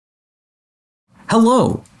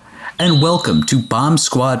Hello, and welcome to Bomb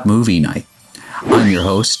Squad Movie Night. I'm your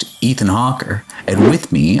host, Ethan Hawker, and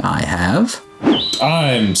with me I have...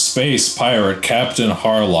 I'm Space Pirate Captain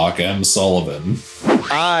Harlock M. Sullivan.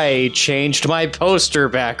 I changed my poster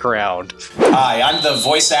background. Hi, I'm the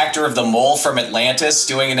voice actor of the mole from Atlantis,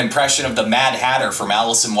 doing an impression of the Mad Hatter from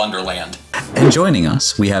Alice in Wonderland. And joining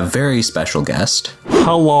us, we have very special guest.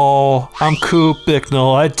 Hello, I'm Coop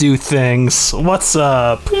Bicknell. I do things. What's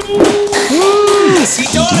up? Yes, he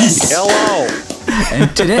does! Hello!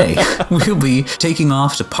 And today, we'll be taking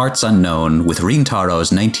off to parts unknown with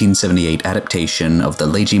Rintaro's 1978 adaptation of the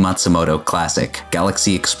Leiji Matsumoto classic,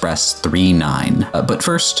 Galaxy Express 39. But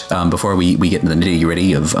first, before we get into the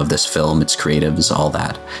nitty-gritty of this film, its creatives, all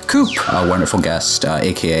that, Coop, a wonderful guest,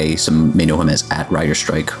 aka some may know him as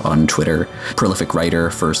 @WriterStrike on Twitter, prolific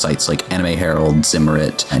writer for sites like Anime Herald,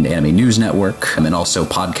 𝘰𝘮𝘮𝘮, and Anime News Network, and also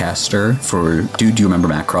podcaster for Do You Remember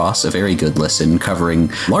Macross, a very good listen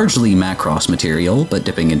covering largely Macross material, but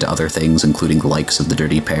dipping into other things, including the likes of The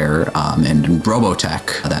Dirty Pair and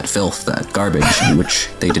Robotech, that filth, that garbage, in which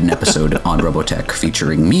they did an episode on Robotech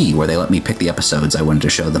featuring me, where they let me pick the episodes I wanted to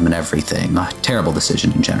show them and everything. A terrible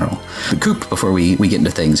decision in general. But Coop, before we get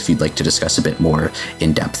into things, if you'd like to discuss a bit more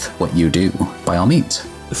in depth what you do, by all means.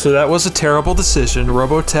 So that was a terrible decision.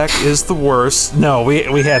 Robotech is the worst. No,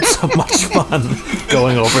 we had so much fun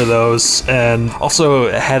going over those, and also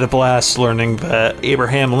had a blast learning that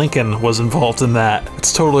Abraham Lincoln was involved in that.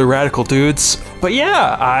 It's totally radical, dudes. But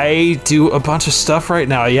yeah, I do a bunch of stuff right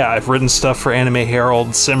now. Yeah, I've written stuff for Anime Herald,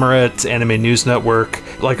 𝘰𝘮𝘮𝘮, Anime News Network,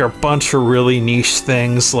 like a bunch of really niche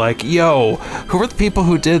things like, yo, who were the people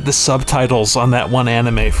who did the subtitles on that one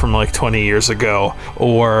anime from like 20 years ago?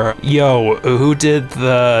 Or, yo, who did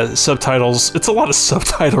the subtitles? It's a lot of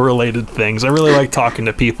subtitle related things. I really like talking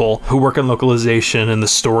to people who work in localization and the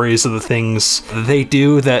stories of the things they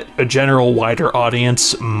do that a general wider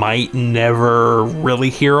audience might never really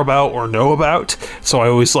hear about or know about. So I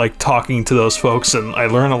always like talking to those folks, and I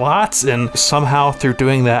learn a lot, and somehow through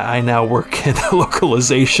doing that I now work in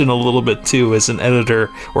localization a little bit too as an editor,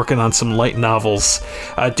 working on some light novels.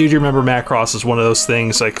 Do You Remember Macross is one of those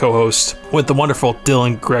things I co-host with the wonderful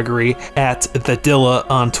Dylan Gregory @TheDilla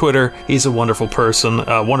on Twitter. He's a wonderful person,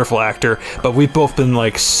 a wonderful actor, but we've both been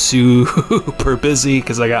like super busy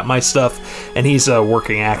because I got my stuff and he's a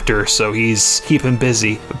working actor, so he's keeping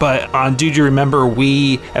busy. But on Do You Remember,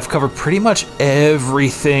 we have covered pretty much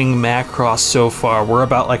everything Macross so far. We're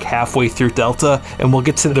about like halfway through Delta, and we'll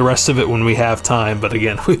get to the rest of it when we have time, but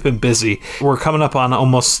again, we've been busy. We're coming up on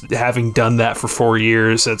almost having done that for 4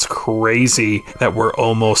 years. It's crazy that we're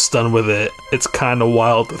almost done with it. It's kind of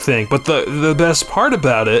wild to think, but the best part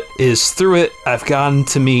about it is through it I've gotten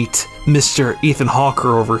to meet Mr. Ethan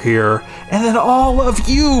Hawker over here, and then all of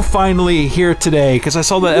you finally here today, because I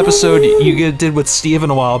saw that episode you did with Steven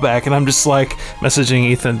a while back, and I'm just like messaging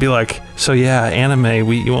Ethan, be like, so yeah,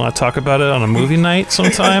 anime, you want to talk about it on a movie night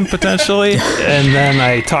sometime, potentially? And then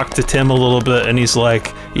I talked to Tim a little bit, and he's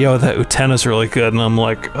like, yo, that 𝘰𝘮𝑗 is really good, and I'm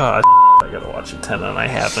like, I gotta watch 𝘰𝘮𝑗, and I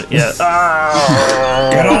haven't yet.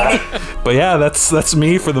 But yeah, that's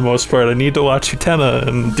me for the most part. I need to watch 𝘰𝘮𝑗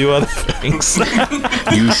and do other things.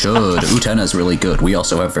 You should. 𝘰𝘮𝑗 is really good. We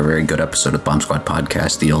also have a very good episode of Bomb Squad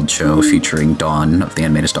Podcast, the old show featuring Dawn of the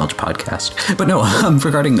Anime Nostalgia Podcast. But no,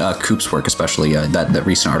 regarding Coop's work, especially that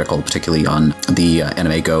recent article, particularly on the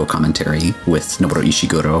Anime Go commentary with Nobuto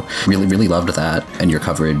Ishiguro, really loved that, and your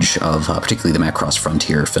coverage of particularly the Macross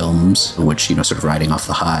Frontier films, which, you know, sort of riding off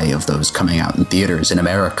the high of those coming out in theaters in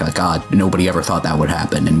America. God, nobody ever thought that would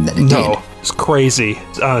happen, and then it did. It's crazy.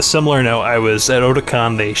 On a similar note, I was at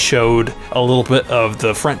Otakon. They showed a little bit of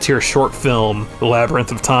the Frontier short film, The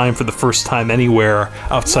Labyrinth of Time, for the first time anywhere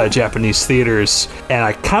outside Japanese theaters. And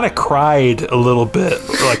I kind of cried a little bit,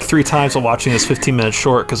 like 3 times while watching this 15-minute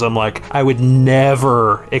short, because I'm like, I would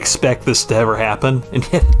never expect this to ever happen. And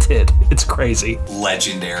yet it did. It's crazy.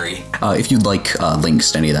 Legendary. If you'd like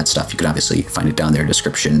links to any of that stuff, you can obviously find it down there in the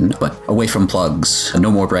description. But away from plugs, no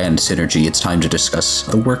more brand synergy, it's time to discuss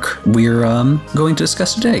the work we're going to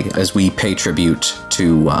discuss today as we pay tribute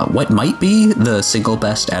to what might be the single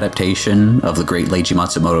best adaptation of the great Leiji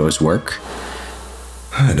Matsumoto's work.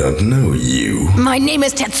 I don't know you. My name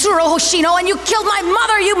is Tetsuro Hoshino, and you killed my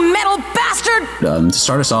mother, you metal bastard! To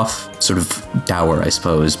start us off, sort of dour, I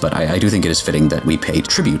suppose, but I do think it is fitting that we pay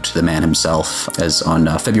tribute to the man himself, as on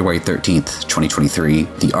February 13th, 2023,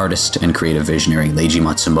 the artist and creative visionary Leiji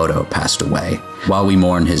Matsumoto passed away. While we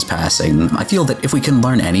mourn his passing, I feel that if we can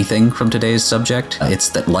learn anything from today's subject, it's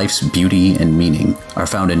that life's beauty and meaning are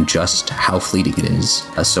found in just how fleeting it is.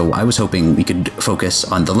 So I was hoping we could focus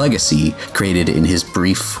on the legacy created in his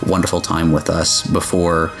brief, wonderful time with us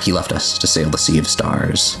before he left us to sail the sea of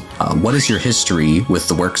stars. What is your history with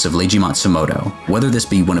the works of Leiji Matsumoto? Whether this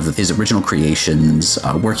be one of his original creations,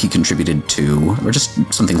 work he contributed to, or just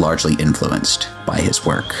something largely influenced by his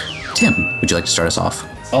work. Tim, would you like to start us off?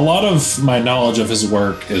 A lot of my knowledge of his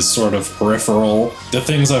work is sort of peripheral. The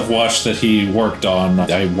things I've watched that he worked on,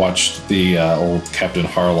 I watched the old Captain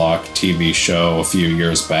Harlock TV show a few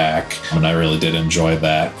years back, and I really did enjoy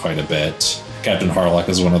that quite a bit. Captain Harlock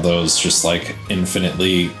is one of those just like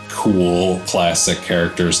infinitely cool classic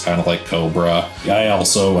characters, kind of like Cobra. I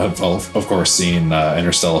also have, of course, seen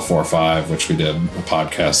Interstellar 4-5, which we did a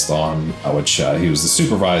podcast on, which he was the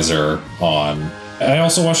supervisor on. I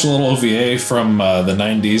also watched a little OVA from the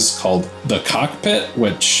 90s called The Cockpit,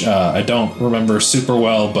 which I don't remember super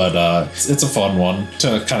well, but it's a fun one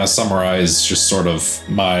to kind of summarize just sort of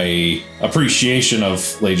my appreciation of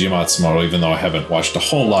Leiji Matsumoto, even though I haven't watched a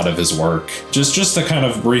whole lot of his work. Just to kind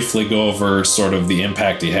of briefly go over sort of the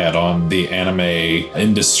impact he had on the anime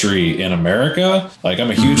industry in America. Like,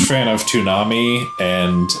 I'm a huge fan of Toonami,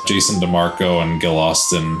 and Jason DeMarco and Gil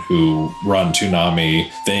Austin, who run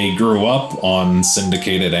Toonami, they grew up on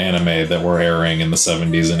syndicated anime that were airing in the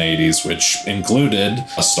 70s and 80s, which included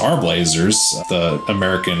Star Blazers, the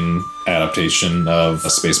American adaptation of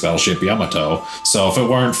Space Battleship Yamato. So if it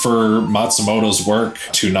weren't for Matsumoto's work,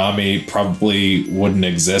 Toonami probably wouldn't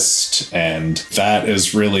exist, and that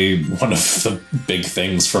is really one of the big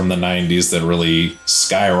things from the 90s that really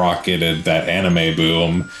skyrocketed that anime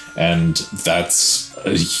boom, and that's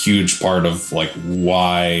a huge part of like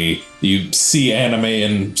why you see anime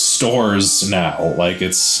in stores now. Like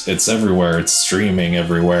it's everywhere, it's streaming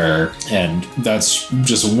everywhere, and that's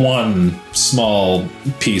just one small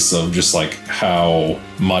piece of just like how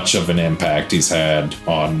much of an impact he's had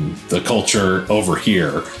on the culture over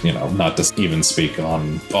here, you know, not to even speak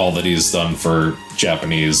on all that he's done for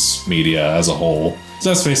Japanese media as a whole. So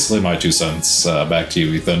that's basically my 2 cents. Back to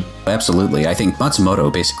you, Ethan. Absolutely. I think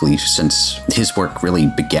Matsumoto, basically, since his work really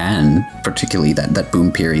began, particularly that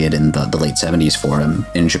boom period in the late 70s for him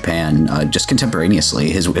in Japan, just contemporaneously,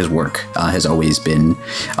 his work has always been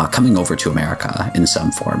coming over to America in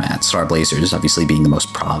some format. Star Blazers, obviously, being the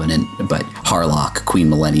most prominent, but Harlock, Queen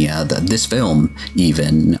Millennia, this film,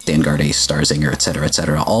 even Vanguard Ace, Starzinger,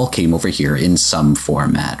 etc., all came over here in some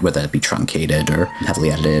format, whether it be truncated or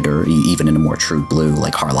heavily edited or even in a more true blue,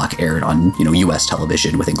 like Harlock aired on, US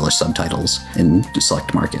television with English subtitles in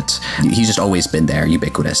select markets. He's just always been there,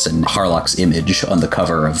 ubiquitous, and Harlock's image on the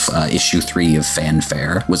cover of issue 3 of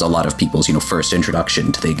Fanfare was a lot of people's, first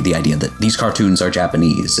introduction to the idea that these cartoons are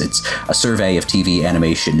Japanese. It's a survey of TV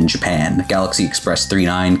animation in Japan. Galaxy Express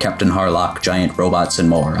 3-9, Captain Harlock, giant robots, and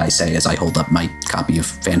more, I say as I hold up my copy of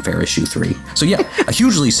Fanfare issue 3. So yeah,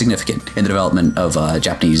 hugely significant in the development of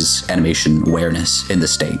Japanese animation awareness in the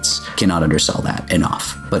States. Cannot undersell that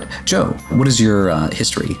enough. But Joe, what is your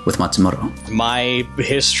history with Matsumoto? My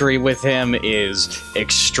history with him is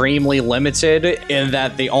extremely limited in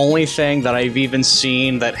that the only thing that I've even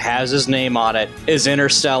seen that has his name on it is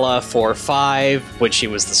Interstellar 4-5, which he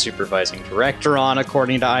was the supervising director on,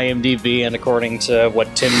 according to IMDb and according to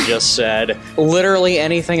what Tim just said. Literally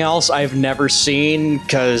anything else I've never seen,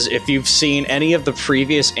 because if you've seen any of the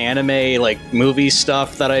previous anime, like movie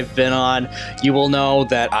stuff that I've been on, you will know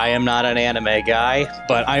that I am not an anime guy,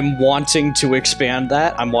 but I'm wanting to expand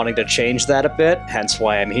that. I'm wanting to change that a bit, hence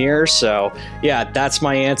why I'm here. So yeah, that's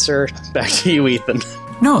my answer. Back to you, Ethan.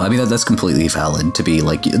 No, I mean, that's completely valid to be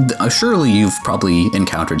like, surely you've probably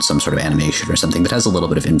encountered some sort of animation or something that has a little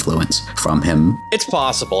bit of influence from him. It's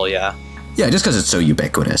possible, yeah. Yeah, just because it's so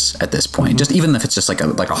ubiquitous at this point. Just even if it's just like a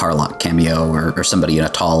Harlock cameo or somebody in a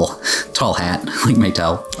tall hat like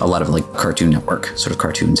Maytel. A lot of like Cartoon Network sort of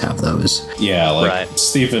cartoons have those. Yeah, like right.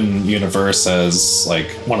 Steven Universe has like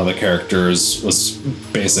one of the characters was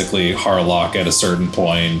basically Harlock at a certain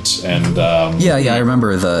point, and yeah, I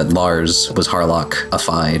remember the Lars was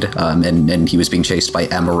Harlock-ified, and he was being chased by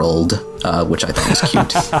Emerald, which I thought was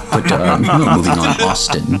cute. But moving on,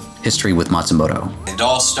 Austin, history with Matsumoto. It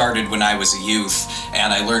all started when I I was a youth,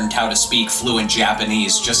 and I learned how to speak fluent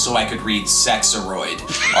Japanese just so I could read 𝘉𝘉𝘬𝘮,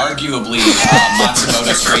 arguably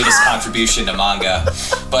Matsumoto's greatest contribution to manga.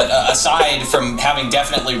 But aside from having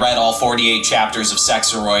definitely read all 48 chapters of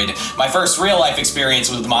𝘉𝘉𝘬𝘮, my first real-life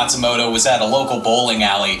experience with Matsumoto was at a local bowling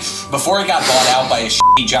alley. Before he got bought out by a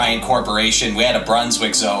shitty giant corporation, we had a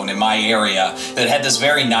Brunswick zone in my area that had this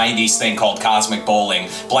very 90s thing called cosmic bowling.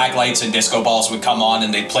 Black lights and disco balls would come on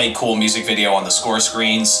and they'd play cool music video on the score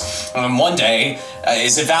screens. And one day,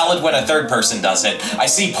 is it valid when a third person does it? I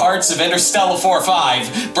see parts of Interstellar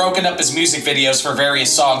 4-5 broken up as music videos for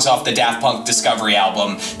various songs off the Daft Punk Discovery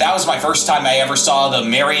album. That was my first time I ever saw the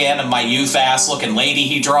Marianne of my youth ass-looking lady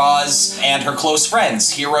he draws, and her close friends,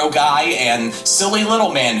 Hero Guy and Silly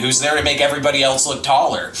Little Man, who's there to make everybody else look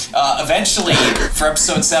taller. Eventually, for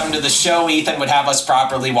episode 7 of the show, Ethan would have us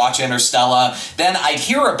properly watch Interstellar. Then I'd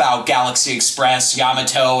hear about Galaxy Express,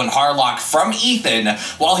 Yamato, and Harlock from Ethan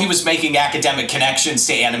while he was making academic connections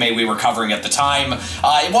to anime we were covering at the time.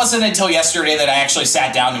 It wasn't until yesterday that I actually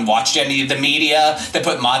sat down and watched any of the media that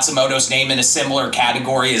put Matsumoto's name in a similar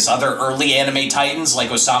category as other early anime titans like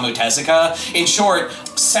Osamu Tezuka. In short,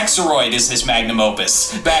 𝘉𝘉𝘬𝘮 is his magnum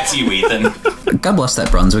opus. Back to you, Ethan. God bless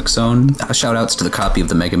that Brunswick zone. Shoutouts to the copy of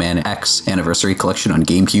the Mega Man X Anniversary Collection on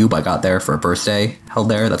GameCube I got there for a birthday. Held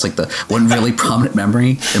there. That's like the one really prominent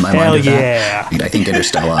memory in my mind of that. I think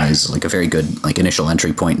Interstellar is like a very good like initial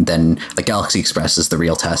entry point. And then like Galaxy Express is the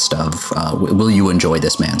real test of will you enjoy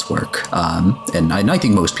this man's work? And I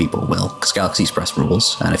think most people will, because Galaxy Express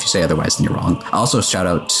rules. And if you say otherwise, then you're wrong. Also, shout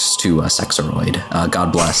out to 𝘉𝘉𝘬𝘮.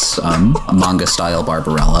 God bless manga style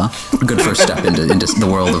Barbarella. A good first step into the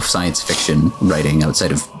world of science fiction writing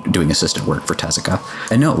outside of doing assistant work for Tezuka.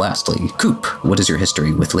 And no, lastly, Coop, what is your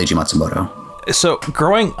history with Leiji Matsumoto? So,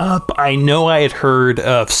 growing up, I know I had heard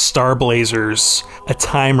of Star Blazers a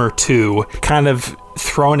time or two, kind of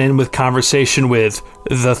thrown in with conversation with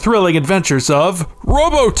the thrilling adventures of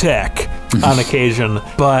Robotech on occasion.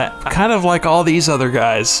 But kind of like all these other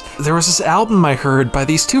guys, there was this album I heard by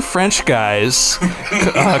these two French guys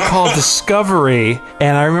called Discovery,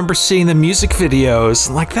 and I remember seeing the music videos,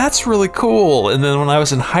 and like, that's really cool. And then when I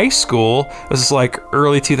was in high school, it was like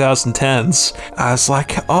early 2010s, I was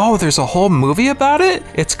like, oh, there's a whole movie about it?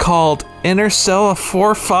 It's called Interstellar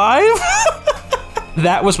 4-5?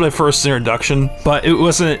 That was my first introduction, but it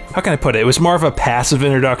wasn't, how can I put it? It was more of a passive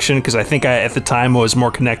introduction, because I think at the time I was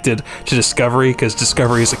more connected to Discovery, because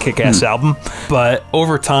Discovery is a kick-ass album. But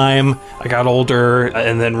over time, I got older,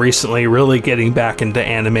 and then recently really getting back into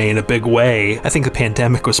anime in a big way. I think the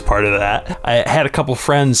pandemic was part of that. I had a couple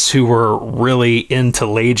friends who were really into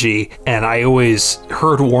Leiji, and I always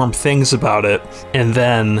heard warm things about it. And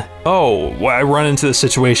then, I run into the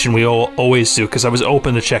situation we always do, because I was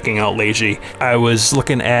open to checking out Leiji. I was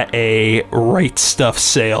looking at a Right Stuff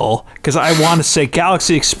sale, because I want to say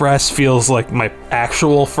Galaxy Express feels like my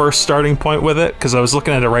actual first starting point with it, because I was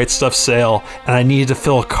looking at a Right Stuff sale, and I needed to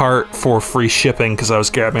fill a cart for free shipping, because I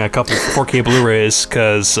was grabbing a couple 4K Blu-rays,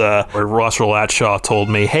 because Ross Rollatshaw told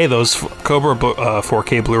me, hey, those Cobra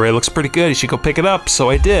 4K Blu-ray looks pretty good, you should go pick it up,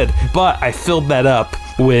 so I did. But I filled that up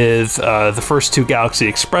with the first two Galaxy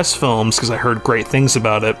Express films, because I heard great things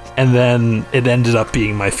about it, and then it ended up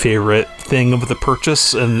being my favorite thing of the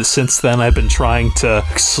purchase, and since then I've been trying to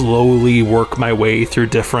slowly work my way through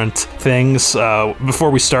different things.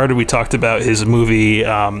 Before we started, we talked about his movie,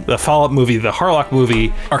 the follow-up movie, the Harlock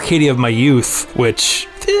movie, Arcadia of My Youth, which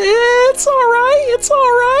it's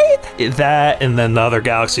alright. That, and then the other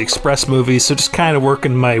Galaxy Express movies, so just kind of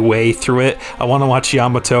working my way through it. I want to watch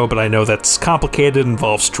Yamato, but I know that's complicated,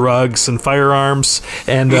 involves drugs and firearms,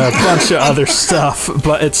 and a bunch of other stuff,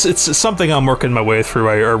 but it's something I'm working my way through.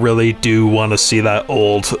 I really do want to see that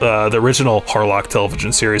the original Harlock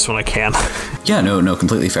television series when I can. Yeah, no,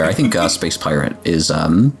 completely fair. I think Space Pirate is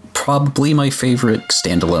probably my favorite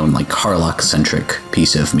standalone, like, Harlock-centric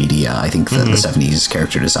piece of media. I think that the 70s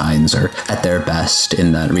character designs are at their best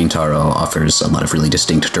in that Rintaro offers a lot of really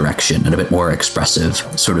distinct direction and a bit more expressive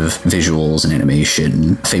sort of visuals and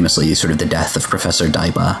animation. Famously, sort of the death of Professor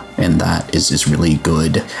Daiba, and that is really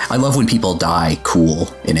good. I love when people die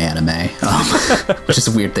cool in anime, which is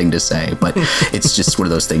a weird thing to say, but it's just one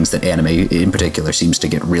of those things that anime in particular seems to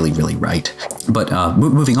get really, really right. But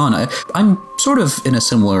moving on, I'm sort of in a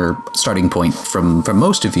similar starting point from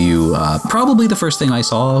most of you. Probably the first thing I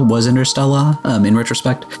saw was Interstellar, in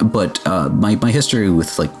retrospect, but my history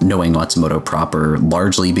with like knowing Matsumoto proper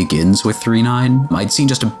largely begins with 3-9. I'd seen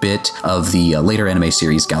just a bit of the later anime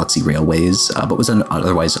series Galaxy Railways, but was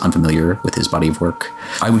otherwise unfamiliar with his body of work.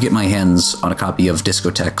 I would get my hands on a copy of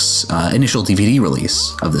Discotek's initial DVD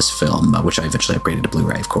release of this film, which I eventually upgraded to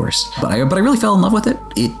Blu-ray, of course. But I really fell in love with it.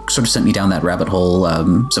 It sort of sent me down that rabbit hole,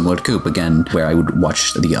 similar to Coop, again, where I would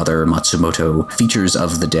watch the other Matsumoto features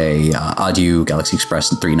of the day, Adieu, Galaxy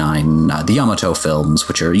Express, and 3-9, the Yamato films,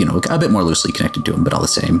 which are, you know, a bit more loosely connected to him, but all the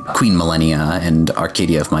same. Queen Millennia and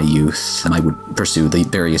Arcadia of my youth. I would pursue the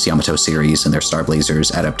various Yamato series and their Star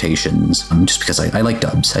Blazers adaptations, just because I like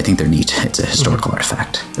dubs. I think they're neat. It's a historical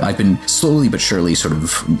artifact. I've been slowly but surely sort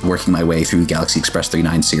of working my way through the Galaxy Express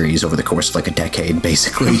 3-9 series over the course of like a decade,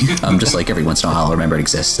 basically. Just like every once in a while I'll remember it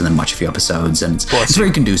exists and then watch a few episodes, and it's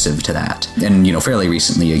very conducive to that. And, you know, fairly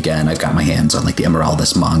recently, again, I've got my hands on like the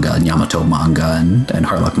Emeraldus manga and Yamato manga and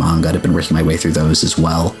Harlock manga, and I've been working my way through those as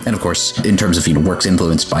well. And of course, in terms of, you know, works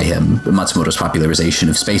influenced by him, Matsumoto's popularization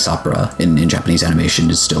of space opera in Japanese animation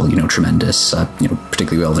is still, you know, tremendous, you know,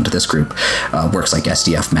 particularly relevant to this group. Works like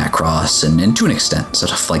SDF Macross and to an extent,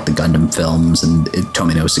 sort of like the Gundam films and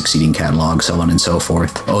Tomino's succeeding catalog, so on and so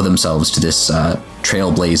forth, owe themselves to this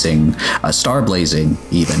trailblazing, starblazing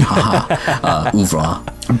even, oeuvre.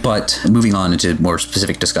 But moving on into more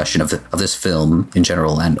specific discussion of this film in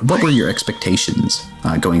general, and what were your expectations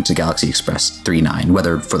going to Galaxy Express 3-9,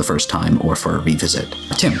 whether for the first time or for a revisit?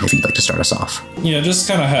 Tim, if you'd like to start us off. Yeah, just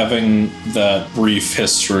kind of having that brief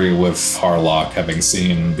history with Harlock, having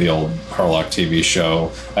seen the old Harlock TV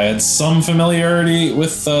show, I had some familiarity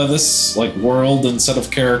with this like world and set of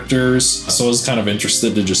characters, so I was kind of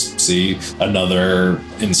interested to just see another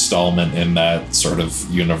installment in that sort of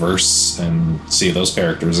universe and see those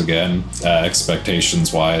characters again.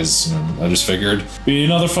 Expectations wise, I just figured be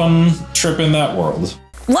another fun trip in that world.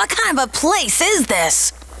 What kind of a place is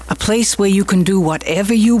this? A place where you can do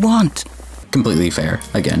whatever you want. Completely fair.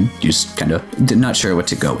 Again, you just kind of not sure what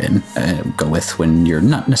to go with when you're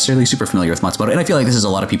not necessarily super familiar with Matsumoto. And I feel like this is a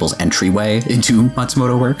lot of people's entryway into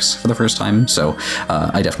Matsumoto works for the first time. So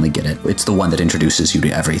I definitely get it. It's the one that introduces you to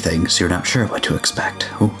everything, so you're not sure what to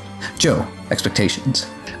expect. Ooh. Joe, expectations.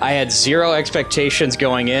 I had zero expectations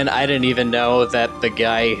going in. I didn't even know that the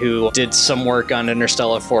guy who did some work on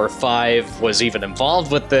Interstellar 4-5 was even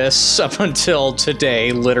involved with this up until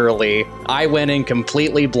today, literally. I went in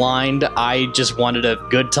completely blind. I just wanted a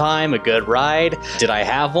good time, a good ride. Did I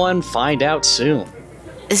have one? Find out soon.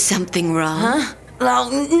 Is something wrong? Huh? Well,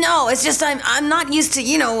 no, it's just I'm not used to,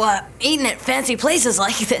 you know, eating at fancy places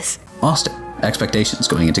like this. Austin, expectations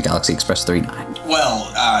going into Galaxy Express 3-9.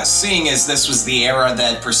 Well, seeing as this was the era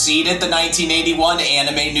that preceded the 1981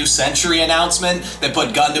 Anime New Century announcement that put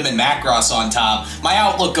Gundam and Macross on top, my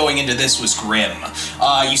outlook going into this was grim.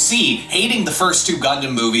 You see, hating the first two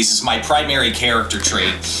Gundam movies is my primary character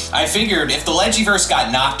trait. I figured if the Legiverse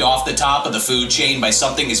got knocked off the top of the food chain by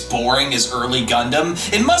something as boring as early Gundam,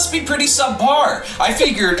 it must be pretty subpar. I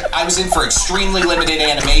figured I was in for extremely limited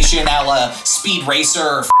animation a la Speed Racer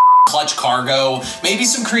or Clutch Cargo, maybe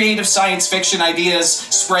some creative science fiction ideas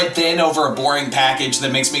spread thin over a boring package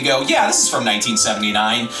that makes me go, yeah, this is from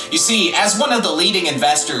 1979. You see, as one of the leading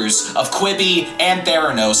investors of Quibi and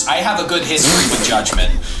Theranos, I have a good history with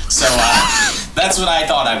judgment. So, that's what I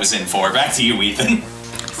thought I was in for. Back to you, Ethan.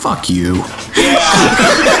 Fuck you. Yeah.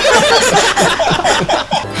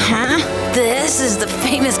 Huh? This is the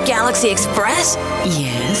famous Galaxy Express?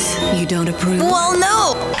 Yes, you don't approve? Well,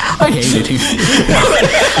 no! I hate it here.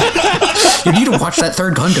 You need to watch that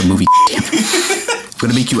third Gundam movie. Damn it. I'm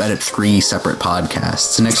gonna make you edit 3 separate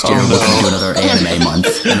podcasts. Next year we're gonna do another anime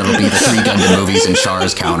month, and it'll be the 3 Gundam movies and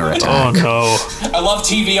Char's counterattack. Oh no. I love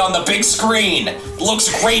TV on the big screen. Looks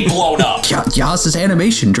great blown up. Yaz's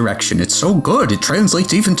animation direction, it's so good. It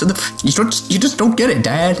translates even to the... You just don't get it,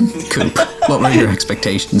 Dad. Coop, what were your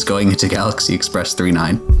expectations going into Galaxy Express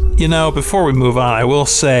 3-9? You know, before we move on, I will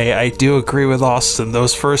say I do agree with Austin.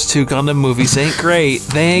 Those first 2 Gundam movies ain't great.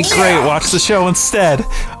 They ain't great. Watch the show instead.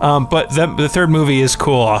 But the third movie is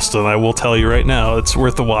cool, Austin. I will tell you right now. It's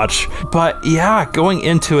worth a watch. But yeah, going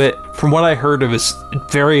into it, from what I heard, it was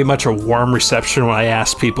very much a warm reception when I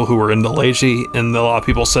asked people who were into Leiji, and a lot of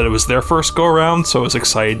people said it was their first go-around, so I was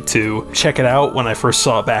excited to check it out when I first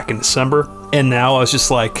saw it back in December. And now I was just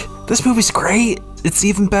like, this movie's great. it's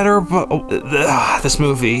even better. But this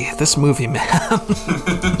movie, man.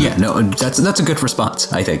 Yeah, no, that's a good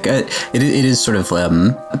response. I think it is sort of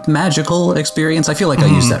a magical experience. I feel like I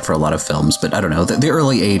use that for a lot of films, but I don't know. The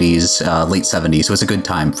early '80s, late '70s was a good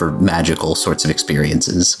time for magical sorts of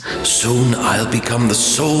experiences. Soon I'll become the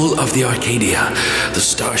soul of the Arcadia, the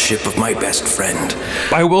starship of my best friend.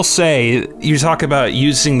 I will say, you talk about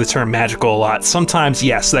using the term magical a lot. Sometimes,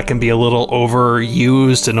 yes, that can be a little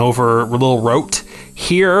overused and a little rote.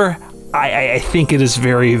 Here, I think it is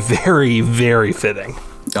very, very, very fitting.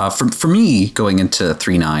 For me, going into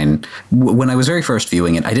 3.9, when I was very first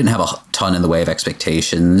viewing it, I didn't have a ton in the way of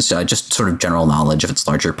expectations, just sort of general knowledge of its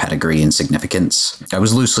larger pedigree and significance. I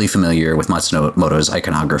was loosely familiar with Matsumoto's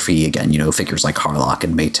iconography, again, figures like Harlock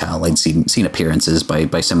and Maytel. I'd seen appearances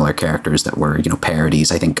by similar characters that were,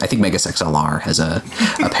 parodies. I think Megas XLR has a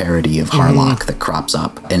parody of Harlock that crops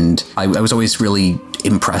up, and I was always really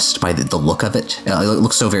impressed by the look of it. It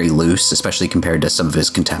looks so very loose, especially compared to some of his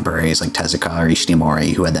contemporaries like Tezuka or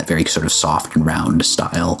Ishinomori, who had that very sort of soft and round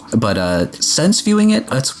style. But since viewing it,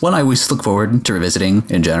 it's one I always look forward to revisiting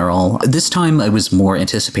in general. This time I was more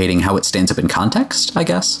anticipating how it stands up in context, I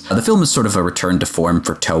guess. The film is sort of a return to form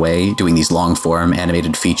for Toei, doing these long-form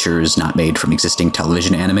animated features not made from existing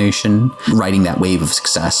television animation, riding that wave of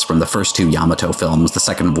success from the first two Yamato films, the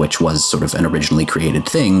second of which was sort of an originally created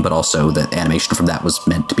thing, but also the animation from that was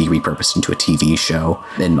meant to be repurposed into a TV show.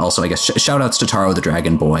 And also, I guess, shout-outs to Taro the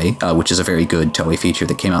Dragon Boy, which is a very good Toei feature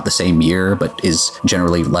that came out the same year, but is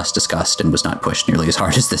generally less discussed and was not pushed nearly as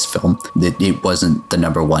hard as this film. It wasn't the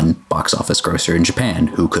 #1 box office grosser in Japan.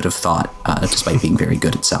 Who could have thought, despite being very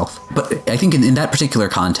good itself. But I think in that particular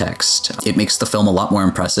context, it makes the film a lot more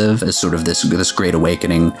impressive as sort of this great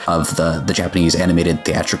awakening of the Japanese animated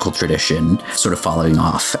theatrical tradition, sort of following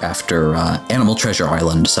off after Animal Treasure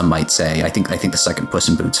Island, some might say. I think the second Puss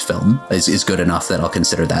in Boots film is good enough that I'll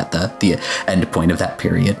consider that the end point of that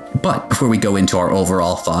period. But before we go into our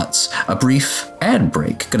overall thoughts, a brief ad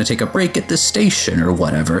break. Gonna take a break at this station or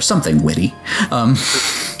whatever, something witty.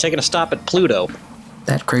 Taking a stop at Pluto.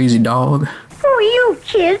 That crazy dog. Who are you,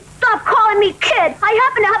 kid? Stop calling me kid. I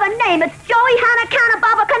happen to have a name. It's Joey Hanakana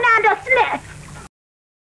Baba Cananda Smith.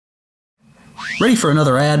 Ready for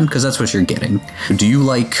another ad? Because that's what you're getting. Do you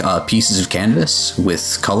like pieces of canvas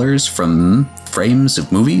with colors from frames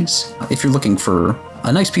of movies? If you're looking for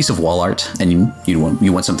a nice piece of wall art and you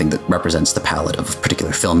want something that represents the palette of a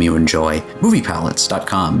particular film you enjoy,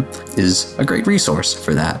 moviepalettes.com is a great resource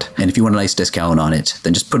for that. And if you want a nice discount on it,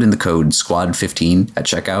 then just put in the code SQUAD15 at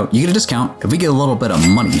checkout. You get a discount, and we get a little bit of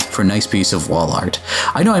money for a nice piece of wall art.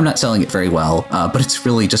 I know I'm not selling it very well, but it's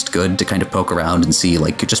really just good to kind of poke around and see,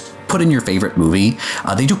 like, just put in your favorite movie.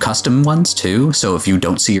 They do custom ones too, so if you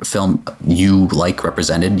don't see your film you like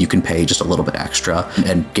represented, you can pay just a little bit extra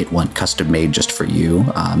and get one custom made just for you.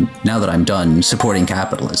 Now that I'm done supporting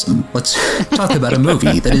capitalism, let's talk about a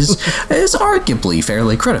movie that is arguably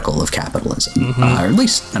fairly critical of capitalism, or at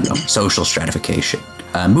least, I don't know, social stratification.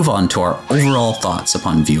 Move on to our overall thoughts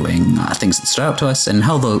upon viewing, things that stood out to us, and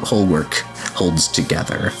how the whole work holds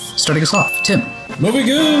together. Starting us off, Tim. Movie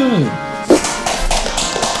good!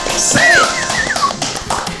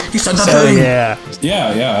 You said that.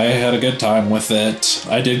 Yeah, I had a good time with it.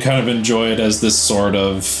 I did kind of enjoy it as this sort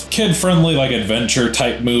of kid-friendly, like,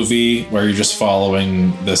 adventure-type movie where you're just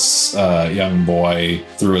following this young boy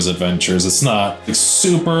through his adventures. It's not like,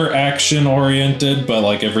 super action-oriented, but,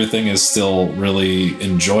 like, everything is still really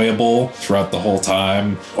enjoyable throughout the whole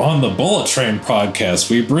time. On the Bullet Train podcast,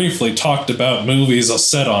 we briefly talked about movies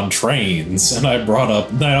set on trains, and I brought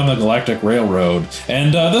up Night on the Galactic Railroad.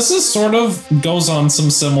 And this is sort of goes on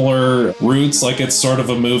some similar routes. Like, it's sort of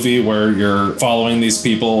a movie where you're following these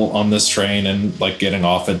people on this train and, like, getting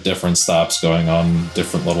off at different stops, going on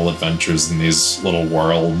different little adventures in these little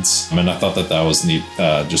worlds. I mean, I thought that was neat,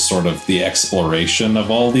 just sort of the exploration of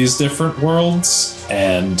all these different worlds.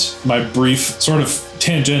 And my brief sort of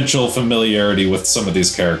tangential familiarity with some of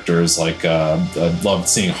these characters, like I loved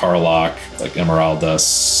seeing Harlock, like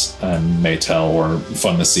Emeraldus and Maytel were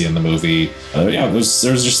fun to see in the movie. There's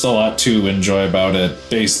just a lot to enjoy about it,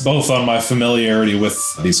 based both on my familiarity with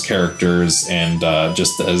these characters and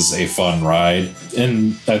just as a fun ride.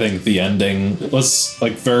 And I think the ending was,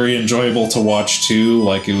 like, very enjoyable to watch too.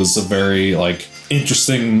 Like, it was a very, like,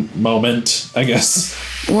 interesting moment, I guess.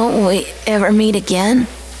 Won't we ever meet again?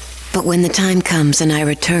 But when the time comes and I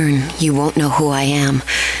return, you won't know who I am.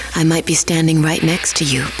 I might be standing right next to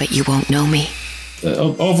you, but you won't know me.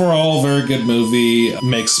 Overall, very good movie.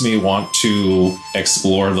 Makes me want to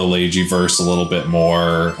explore the Leiji-verse a little bit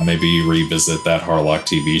more. Maybe revisit that Harlock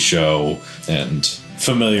TV show and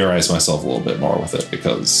familiarize myself a little bit more with it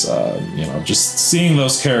because, you know, just seeing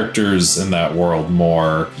those characters in that world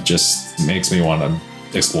more just makes me want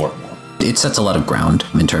to explore it more. It sets a lot of ground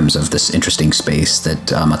in terms of this interesting space that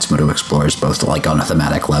Matsumoto explores, both like on a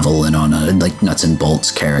thematic level and on a like nuts and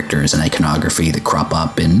bolts characters and iconography that crop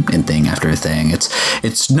up in thing after thing.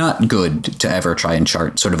 It's not good to ever try and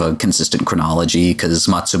chart sort of a consistent chronology because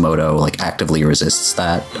Matsumoto like actively resists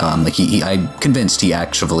that. I'm convinced he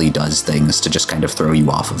actually does things to just kind of throw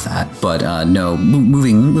you off of that. But no,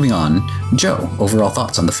 moving on. Joe, overall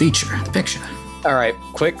thoughts on the picture. All right,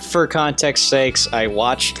 quick for context sakes, I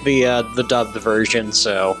watched the dubbed version,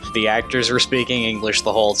 so the actors were speaking English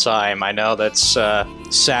the whole time. I know that's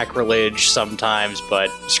sacrilege sometimes, but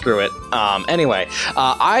screw it. Anyway,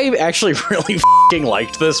 I actually really f***ing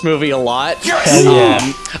liked this movie a lot.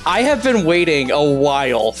 Yes! I have been waiting a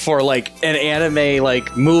while for like an anime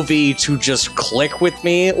like movie to just click with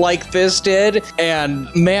me like this did, and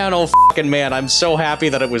man, oh f***ing man, I'm so happy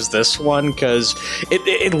that it was this one because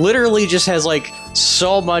it literally just has like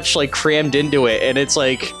so much like crammed into it, and it's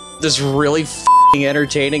like this really f***ing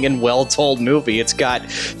entertaining and well-told movie. It's got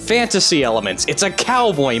fantasy elements, it's a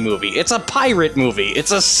cowboy movie, it's a pirate movie,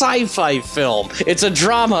 it's a sci-fi film, it's a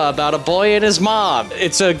drama about a boy and his mom,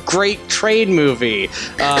 it's a great train movie,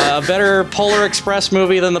 a better Polar Express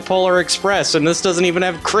movie than the Polar Express, and this doesn't even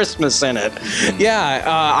have Christmas in it. Yeah,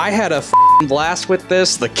 I had a f***ing blast with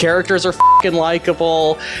this. The characters are f***ing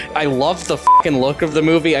likable. I love the f***ing look of the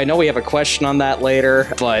movie. I know we have a question on that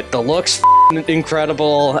later, but the look's f***ing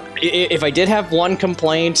incredible. If I did have one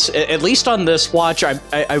complaint, at least on this watch,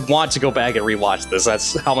 I want to go back and rewatch this.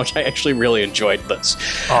 That's how much I actually really enjoyed this.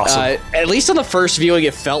 Awesome. At least on the first viewing,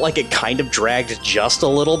 it felt like it kind of dragged just a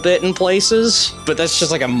little bit in places, but that's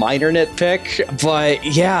just like a minor nitpick. But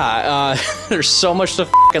yeah, there's so much to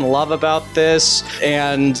f***ing love about this,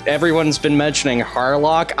 and everyone's been mentioning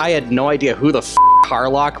Harlock. I had no idea who the f***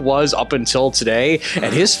 Harlock was up until today,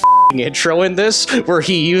 and his f***ing intro in this, where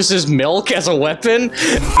he uses milk as a weapon.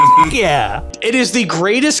 Yeah. It is the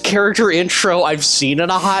greatest character intro I've seen in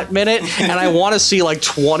a hot minute, and I want to see like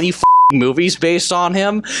 20 f***ing movies based on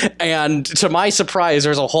him, and to my surprise,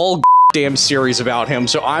 there's a whole damn series about him,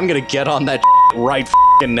 so I'm gonna get on that right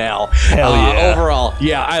f***ing now. Hell yeah. Overall,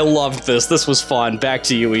 yeah, I loved this. This was fun. Back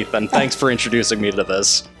to you, Ethan. Thanks for introducing me to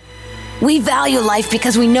this. We value life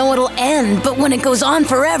because we know it'll end, but when it goes on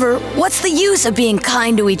forever, what's the use of being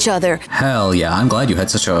kind to each other? Hell yeah, I'm glad you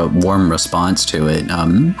had such a warm response to it.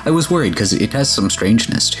 I was worried because it has some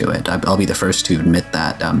strangeness to it. I'll be the first to admit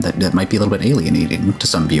that, that might be a little bit alienating to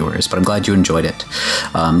some viewers, but I'm glad you enjoyed it.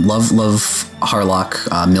 Love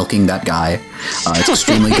Harlock milking that guy. It's an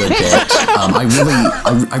extremely good bit.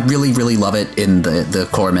 I really love it in the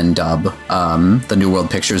Corman dub, the New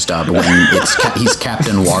World Pictures dub, when he's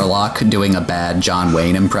Captain Warlock doing a bad John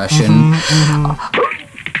Wayne impression.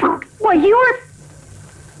 Well, you're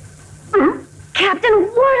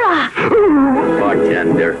Captain Warlock.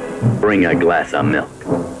 Bartender, bring a glass of milk.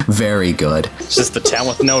 Very good. Is this the Town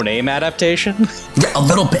with No Name adaptation? Yeah, a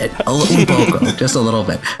little bit. A little poco, just a little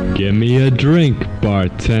bit. Give me a drink,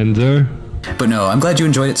 bartender. But no, I'm glad you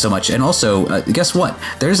enjoyed it so much. And also, guess what?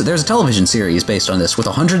 There's a television series based on this with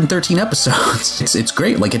 113 episodes. It's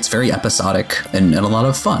great. Like, it's very episodic and a lot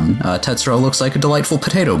of fun. Tetsuro looks like a delightful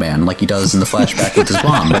potato man, like he does in the flashback with his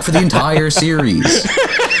mom, but for the entire series.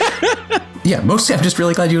 Yeah, mostly I'm just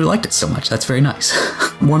really glad you liked it so much. That's very nice.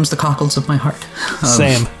 Warms the cockles of my heart.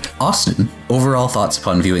 Same. Austin, overall thoughts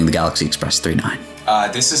upon viewing the Galaxy Express 39?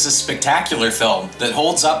 This is a spectacular film that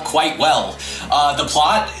holds up quite well. The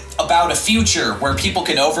plot about a future where people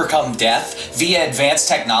can overcome death via advanced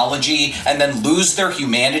technology and then lose their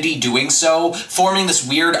humanity doing so, forming this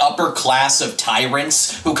weird upper class of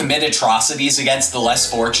tyrants who commit atrocities against the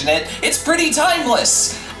less fortunate. It's pretty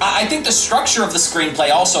timeless. I think the structure of the screenplay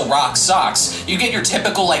also rocks socks. You get your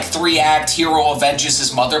typical, like, 3-act hero avenges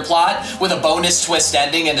his mother plot with a bonus twist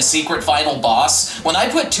ending and a secret final boss. When I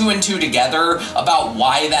put 2 and 2 together about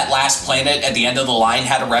why that last planet at the end of the line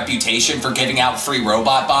had a reputation for giving out free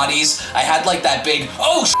robot bodies, I had, like, that big,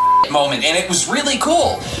 oh, shit moment, and it was really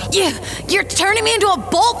cool. You're turning me into a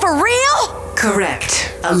bolt for real?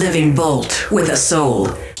 Correct. A living bolt with a soul.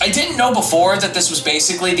 I didn't know before that this was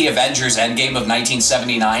basically the Avengers Endgame of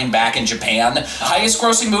 1979 back in Japan. Highest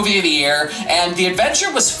grossing movie of the year, and the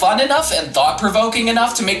adventure was fun enough and thought-provoking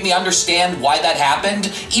enough to make me understand why that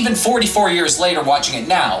happened, even 44 years later watching it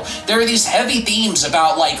now. There are these heavy themes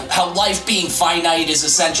about, like, how life being finite is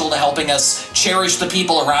essential to helping us cherish the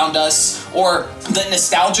people around us, or that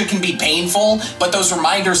nostalgia can be painful, but those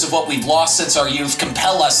reminders of what we've lost since our youth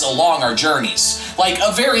compel us along our journeys. Like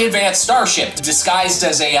a very advanced starship disguised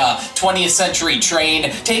as a a 20th century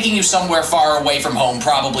train taking you somewhere far away from home,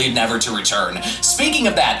 probably never to return. Speaking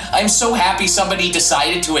of that, I'm so happy somebody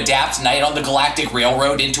decided to adapt Night on the Galactic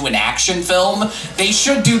Railroad into an action film. They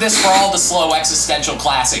should do this for all the slow existential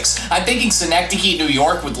classics. I'm thinking Synecdoche, New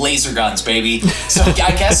York with laser guns, baby. So I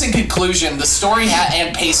guess in conclusion, the story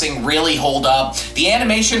and pacing really hold up. The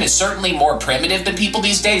animation is certainly more primitive than people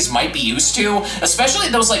these days might be used to, especially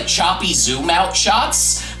those like choppy zoom out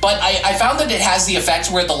shots. But I found that it has the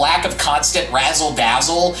effect where the lack of constant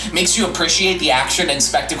razzle-dazzle makes you appreciate the action and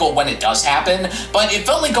spectacle when it does happen. But it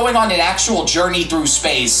felt like going on an actual journey through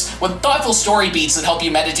space with thoughtful story beats that help you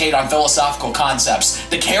meditate on philosophical concepts.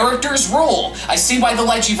 The characters rule. I see why the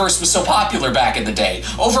Legiverse was so popular back in the day.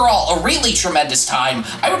 Overall, a really tremendous time.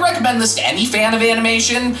 I would recommend this to any fan of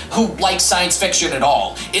animation who likes science fiction at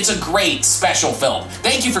all. It's a great special film.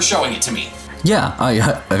 Thank you for showing it to me. Yeah,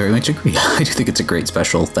 I very much agree. I do think it's a great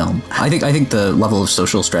special film. I think the level of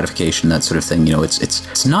social stratification, that sort of thing, you know,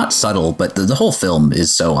 it's not subtle, but the whole film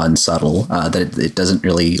is so unsubtle that it doesn't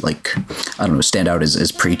really, like, I don't know, stand out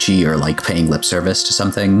as preachy or like paying lip service to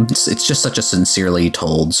something. It's just such a sincerely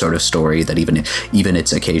told sort of story that even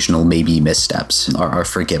its occasional maybe missteps are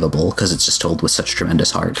forgivable because it's just told with such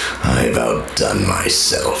tremendous heart. I've outdone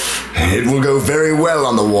myself. It will go very well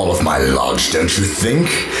on the wall of my lodge, don't you think?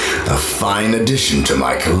 A fine addition to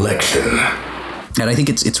my collection. And I think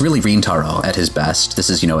it's really Rintaro at his best. This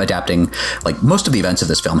is, you know, adapting, like, most of the events of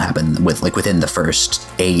this film happen within the first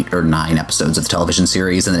 8 or 9 episodes of the television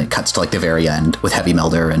series, and then it cuts to like the very end with Heavy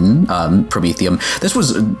Melder and Prometheum. This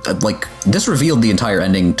was this revealed the entire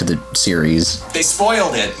ending to the series. They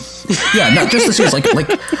spoiled it. Yeah, not just the series, like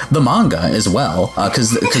the manga as well,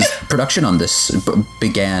 because production on this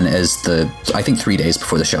began as I think 3 days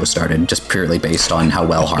before the show started, just purely based on how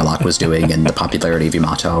well Harlock was doing and the popularity of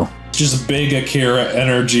Yamato. Just big Akira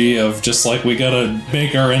energy of just like, we gotta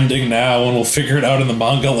make our ending now and we'll figure it out in the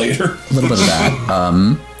manga later. A little bit of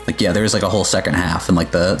that. Like, yeah, there's like a whole second half and like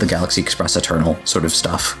the Galaxy Express Eternal sort of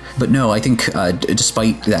stuff. But no, I think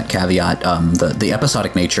despite that caveat, the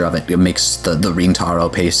episodic nature of it makes the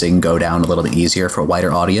Rintaro pacing go down a little bit easier for a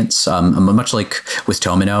wider audience. Much like with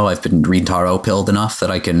Tomino, I've been Rintaro pilled enough that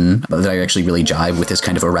I actually really jive with this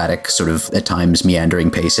kind of erratic, sort of at times meandering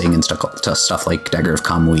pacing and stuff like Dagger of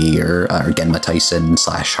Kamui or Genma Tyson /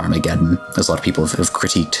 Harmageddon, as a lot of people have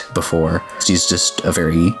critiqued before. He's just a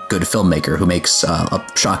very good filmmaker who makes a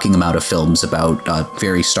shocking amount of films about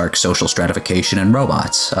very stark social stratification and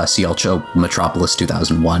robots. See also Metropolis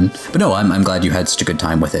 2001. But no, I'm glad you had such a good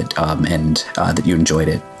time with it and that you enjoyed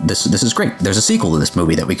it. This is great. There's a sequel to this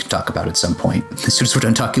movie that we can talk about at some point. As soon as we're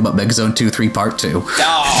done talking about Megazone 2-3 Part 2.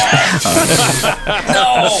 No!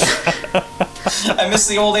 No! I miss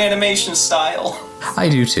the old animation style. I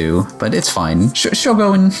do too, but it's fine.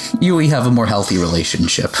 Shogo and Yui have a more healthy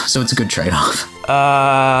relationship, so it's a good trade-off.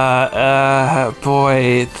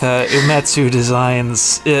 Boy, the Umetsu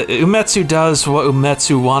designs. Umetsu does what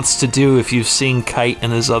Umetsu wants to do. If you've seen Kite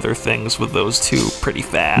and his other things with those two pretty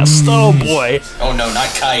fast. Oh boy. Oh no, not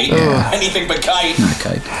Kite. Yeah. Anything but Kite. Not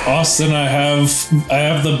Kite. Austin, I have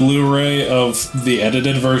the Blu-ray of the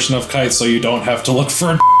edited version of Kite, so you don't have to look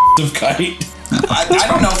for of Kite. I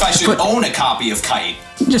don't know if I should own a copy of Kite.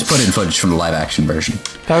 Just put in footage from the live-action version.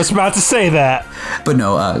 I was about to say that. But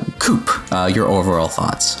no, Coop, your overall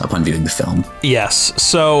thoughts upon viewing the film? Yes,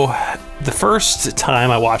 so the first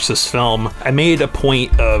time I watched this film, I made a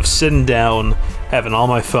point of sitting down, having all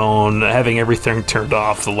my phone, having everything turned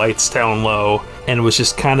off, the lights down low, and was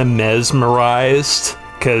just kind of mesmerized,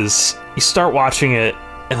 because you start watching it,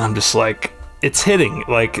 and I'm just like, it's hitting,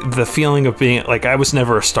 like, the feeling of being, like, I was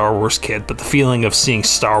never a Star Wars kid, but the feeling of seeing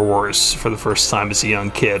Star Wars for the first time as a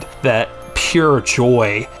young kid, that pure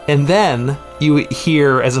joy. And then you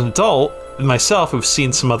hear, as an adult, myself who've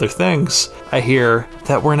seen some other things, I hear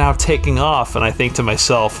that we're now taking off, and I think to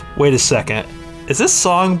myself, wait a second, is this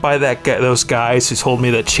song by those guys who told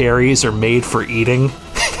me that cherries are made for eating?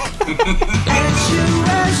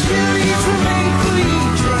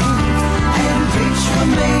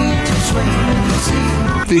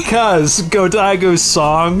 Because Godigo's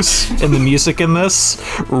songs and the music in this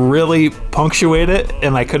really punctuate it,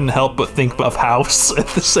 and I couldn't help but think of House at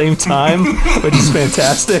the same time, which is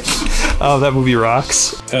fantastic. Oh, that movie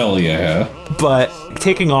rocks. Hell yeah. But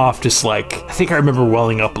taking off, just like, I think I remember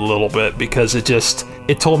welling up a little bit because it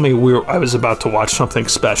told me I was about to watch something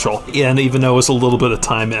special, and even though it was a little bit of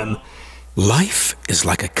time in. Life is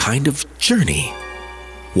like a kind of journey.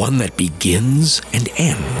 One that begins and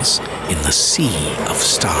ends in the sea of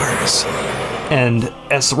stars. And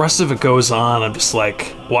as the rest of it goes on, I'm just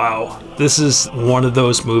like, wow, this is one of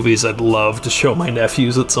those movies I'd love to show my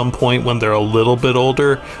nephews at some point when they're a little bit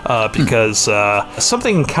older, because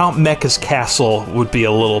something in Count Mecha's castle would be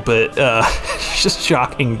a little bit just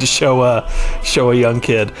shocking to show a young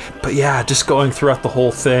kid. But yeah, just going throughout the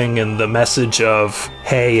whole thing and the message of,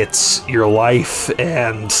 hey, it's your life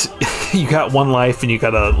and you got one life and you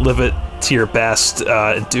gotta live it to your best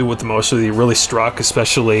and do with the most of you really struck,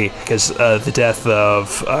 especially because the death of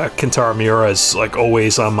Kentaro Miura is like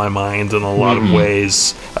always on my mind in a lot of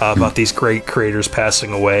ways, about these great creators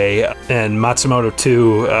passing away. And Matsumoto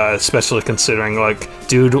too, especially considering like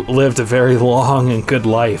dude lived a very long and good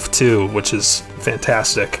life too, which is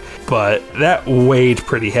fantastic. But that weighed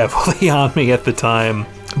pretty heavily on me at the time.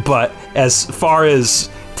 But as far as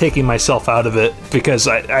taking myself out of it, because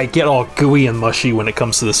I get all gooey and mushy when it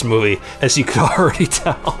comes to this movie, as you could already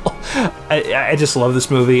tell. I just love this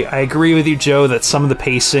movie. I agree with you, Joe, that some of the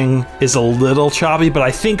pacing is a little choppy, but I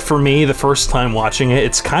think for me, the first time watching it,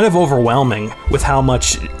 it's kind of overwhelming with how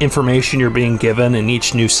much information you're being given in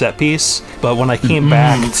each new set piece. But when I came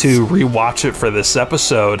back to rewatch it for this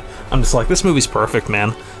episode, I'm just like, this movie's perfect,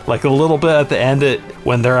 man. Like a little bit at the end,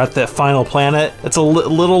 when they're at that final planet, it's a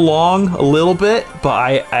little long, a little bit,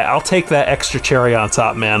 but I'll take that extra cherry on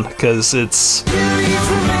top, man, because it's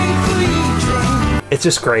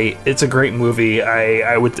just great. It's a great movie.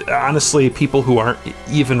 I would honestly, people who aren't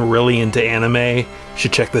even really into anime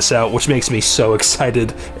should check this out, which makes me so excited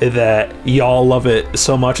that y'all love it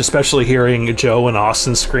so much, especially hearing Joe and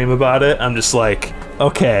Austin scream about it. I'm just like,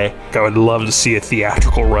 okay, I would love to see a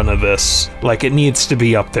theatrical run of this. Like, it needs to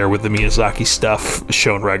be up there with the Miyazaki stuff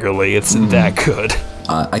shown regularly. It's that good.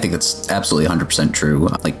 I think that's absolutely 100% true.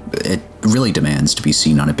 Like, it really demands to be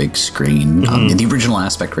seen on a big screen. In the original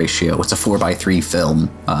aspect ratio, it's a 4:3 film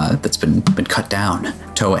that's been cut down.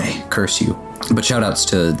 Toei, curse you. But shout-outs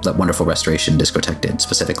to that wonderful restoration Discotheque did,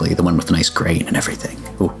 specifically, the one with the nice grain and everything.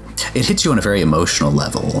 Ooh. It hits you on a very emotional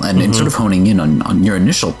level, and sort of honing in on your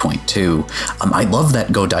initial point, too. I love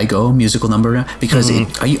that Go Daigo musical number, because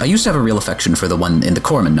I used to have a real affection for the one in the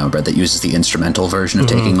Corman number that uses the instrumental version of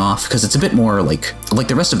Taking Off, because it's a bit more like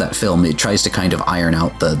the rest of that film. It tries to kind of iron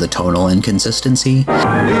out the tonal inconsistency.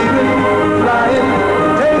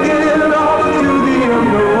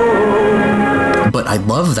 But I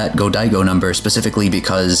love that Go Daigo number specifically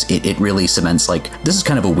because it really cements, like, this is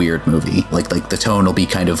kind of a weird movie. Like the tone will be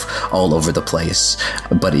kind of all over the place,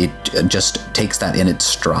 but it just takes that in its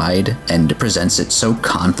stride and presents it so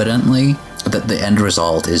confidently that the end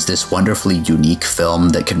result is this wonderfully unique film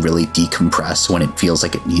that can really decompress when it feels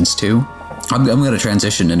like it needs to. I'm going to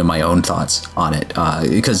transition into my own thoughts on it,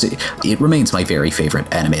 because it remains my very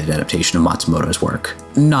favorite animated adaptation of Matsumoto's work.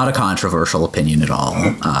 Not a controversial opinion at all.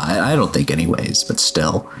 I don't think anyways, but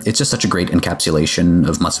still. It's just such a great encapsulation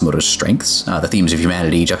of Matsumoto's strengths, the themes of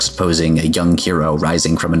humanity juxtaposing a young hero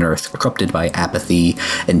rising from an earth corrupted by apathy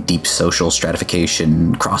and deep social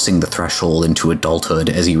stratification, crossing the threshold into adulthood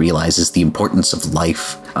as he realizes the importance of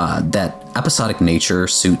life. That episodic nature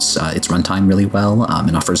suits its runtime really well,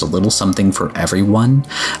 and offers a little something for everyone,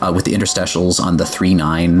 with the interstitials on the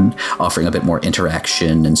 3/9 offering a bit more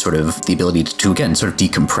interaction and sort of the ability to again, sort of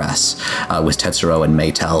decompress, with Tetsuro and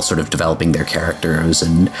Maytel sort of developing their characters,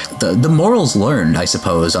 and the morals learned, I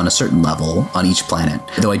suppose, on a certain level on each planet.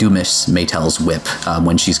 Though I do miss Maytel's whip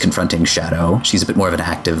when she's confronting Shadow. She's a bit more of an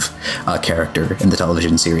active character in the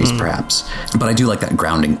television series, perhaps. But I do like that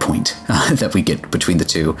grounding point that we get between the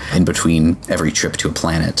two, in between every trip to a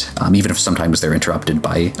planet, even if sometimes they're interrupted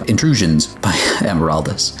by intrusions by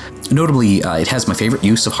Emeraldus. Notably, it has my favorite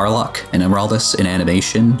use of Harlock and Emeraldus in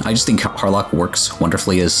animation. I just think Harlock works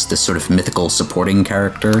wonderfully as this sort of mythical supporting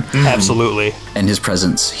character. Absolutely. And his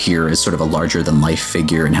presence here is sort of a larger-than-life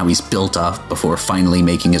figure, and how he's built up before finally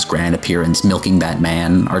making his grand appearance, milking that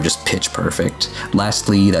man, are just pitch perfect.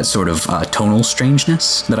 Lastly, that sort of tonal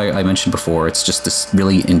strangeness that I mentioned before. It's just this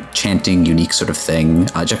really enchanting, unique sort of thing,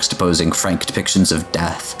 juxtaposing frank depictions of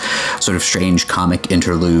death, sort of strange comic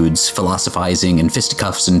interludes, philosophizing and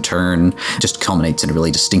fisticuffs in turn, just culminates in a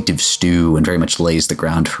really distinctive stew and very much lays the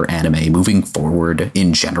ground for anime moving forward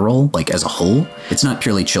in general, like as a whole. It's not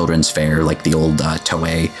purely children's fare like the old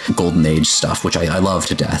Toei Golden Age stuff, which I love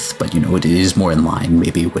to death, but you know, it is more in line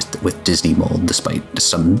maybe with Disney mold, despite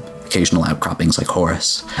some occasional outcroppings like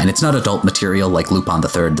Horus. And it's not adult material like Lupin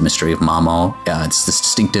III, The Mystery of Mamo. It's this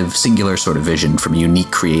distinctive, singular sort of vision from a unique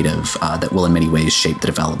creative that will in many ways shape the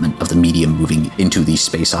development of the medium moving into the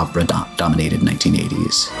space opera-dominated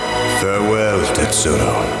 1980s. Farewell,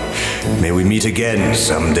 Tetsuro. May we meet again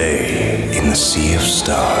someday in the Sea of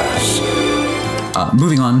Stars.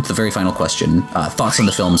 Moving on to the very final question. Thoughts on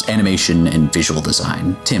the film's animation and visual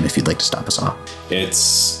design. Tim, if you'd like to stop us off.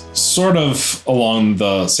 It's sort of along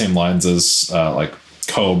the same lines as like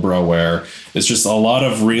Cobra, where it's just a lot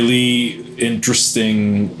of really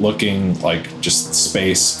interesting looking, like just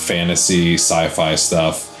space fantasy sci-fi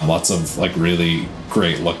stuff. Lots of like really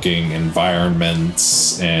great looking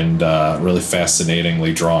environments and really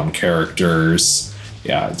fascinatingly drawn characters.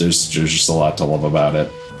 Yeah, there's just a lot to love about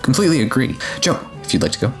it. Completely agree. Joe, if you'd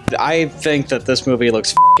like to go. I think that this movie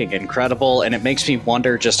looks f***ing incredible, and it makes me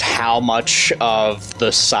wonder just how much of the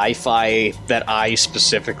sci-fi that I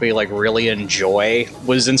specifically like really enjoy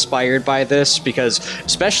was inspired by this, because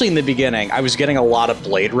especially in the beginning, I was getting a lot of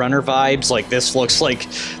Blade Runner vibes. Like, this looks like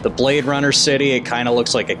the Blade Runner city. It kind of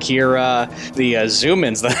looks like Akira. The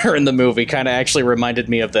zoom-ins that are in the movie kind of actually reminded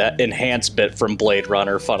me of the enhanced bit from Blade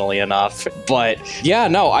Runner, funnily enough. But yeah,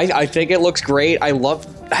 no, I think it looks great. I love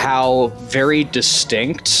how very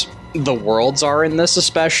distinct the worlds are in this,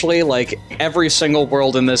 especially. Like, every single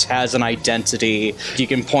world in this has an identity. You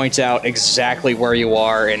can point out exactly where you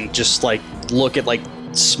are and just like look at like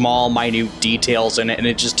small minute details in it, and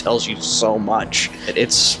it just tells you so much.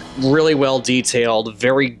 It's really well detailed,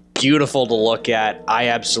 very beautiful to look at. I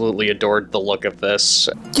absolutely adored the look of this.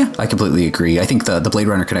 Yeah, I completely agree. I think the Blade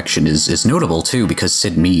Runner connection is notable too, because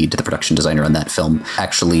Sid Mead, the production designer on that film,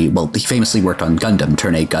 actually, well, he famously worked on Gundam,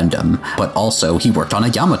 Turn A Gundam, but also he worked on a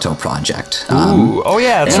Yamato project. Oh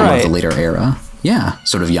yeah, that's right. Of the later era. Yeah,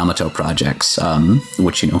 sort of Yamato projects,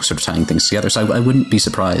 which, you know, sort of tying things together. So I wouldn't be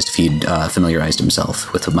surprised if he'd familiarized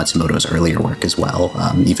himself with Matsumoto's earlier work as well,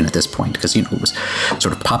 even at this point, because, you know, it was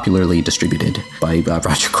sort of popularly distributed by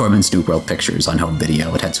Roger Corman's New World Pictures on home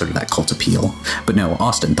video. It had sort of that cult appeal. But no,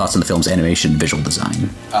 Austin, thoughts on the film's animation and visual design?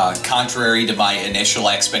 Contrary to my initial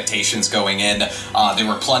expectations going in, there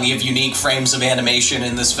were plenty of unique frames of animation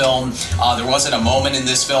in this film. There wasn't a moment in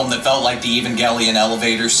this film that felt like the Evangelion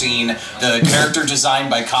elevator scene. The character design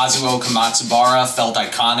by Kazuo Komatsubara felt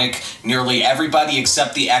iconic. Nearly everybody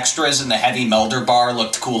except the extras in the heavy melder bar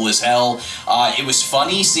looked cool as hell. It was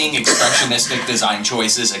funny seeing expressionistic design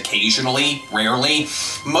choices occasionally, rarely,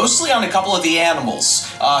 mostly on a couple of the animals,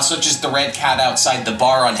 such as the red cat outside the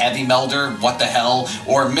bar on Heavy Melder, what the hell,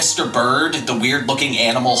 or Mr. Bird, the weird-looking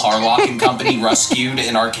animal Harlock and Company rescued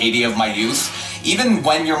in Arcadia of my youth. Even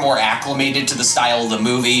when you're more acclimated to the style of the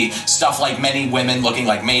movie, stuff like many women looking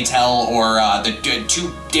like Maytel, or the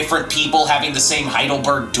two different people having the same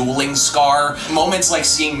Heidelberg dueling scar, moments like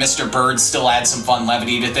seeing Mr. Bird still add some fun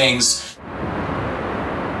levity to things.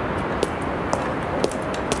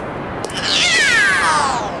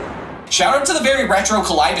 Shout out to the very retro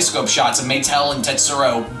kaleidoscope shots of Maytel and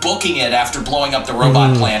Tetsuro booking it after blowing up the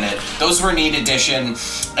robot planet. Those were a neat addition.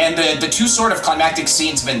 And the two sort of climactic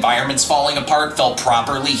scenes of environments falling apart felt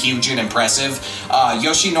properly huge and impressive.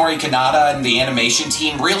 Yoshinori Kanata and the animation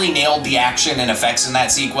team really nailed the action and effects in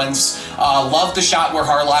that sequence. Loved the shot where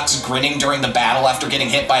Harlock's grinning during the battle after getting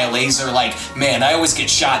hit by a laser, like, man, I always get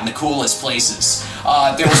shot in the coolest places.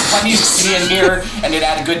 There was plenty to see in here, and it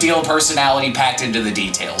had a good deal of personality packed into the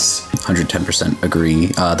details. 110% agree.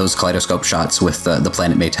 Those kaleidoscope shots with the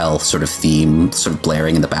Planet Maytel sort of theme sort of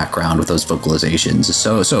blaring in the background with those vocalizations is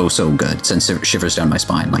so good. It sends shivers down my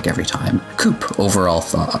spine like every time. Coop, overall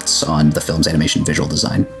thoughts on the film's animation visual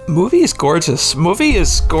design? Movie is gorgeous.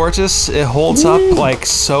 It holds up like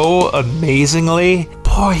so amazingly.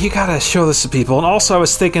 Boy, you gotta show this to people. And also, I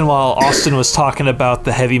was thinking while Austin was talking about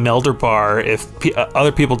the heavy melder bar, if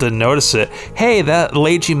other people didn't notice it, hey, that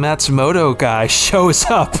Leiji Matsumoto guy shows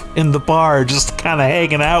up in the bar, just kind of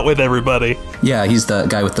hanging out with everybody. Yeah, he's the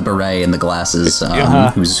guy with the beret and the glasses,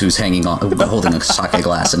 who's hanging on, holding a sake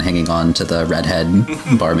glass and hanging on to the redhead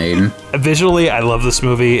barmaid. Visually, I love this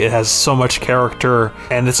movie. It has so much character,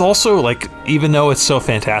 and it's also like, even though it's so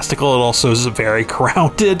fantastical, it also is very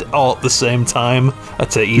grounded all at the same time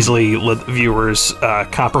to easily let viewers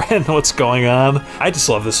comprehend what's going on. I just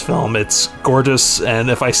love this film. It's gorgeous,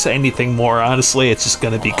 and if I say anything more, honestly, it's just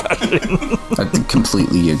going to be gushing. I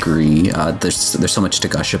completely agree. There's so much to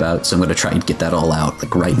gush about, so I'm going to try and get that all out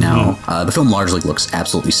like right now. The film largely looks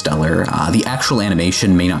absolutely stellar. The actual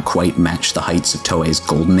animation may not quite match the heights of Toei's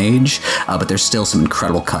Golden Age, but there's still some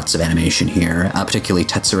incredible cuts of animation here, particularly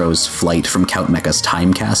Tetsuro's flight from Count Mecha's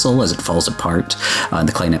time castle as it falls apart,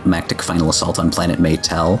 the climactic final assault on Planet Planime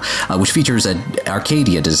Tel, which features an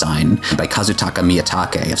Arcadia design by Kazutaka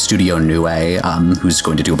Miyatake of Studio Nue, who's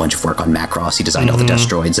going to do a bunch of work on Macross. He designed all the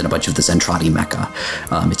Destroids and a bunch of the Zentradi mecha.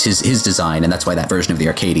 It's his design, and that's why that version of the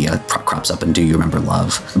Arcadia crops up in Do You Remember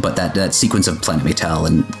Love. But that sequence of Planime Tel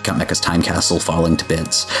and Count Mecha's Time Castle falling to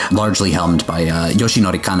bits, largely helmed by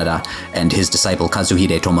Yoshinori Kaneda and his disciple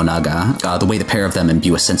Kazuhide Tomonaga. The way the pair of them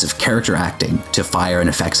imbue a sense of character acting to fire and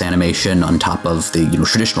effects animation on top of the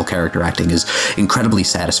traditional character acting is incredibly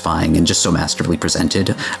satisfying and just so masterfully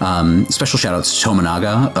presented. Special shout outs to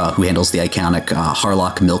Tomonaga, who handles the iconic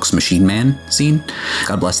Harlock Milks Machine Man scene.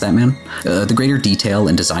 God bless that man. The greater detail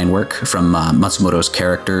and design work from Matsumoto's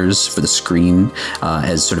characters for the screen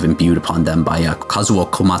as sort of imbued upon them by Kazuo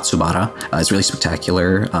Komatsubara is really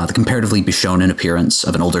spectacular. The comparatively Bishonen appearance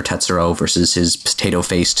of an older Tetsuro versus his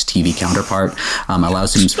potato-faced TV counterpart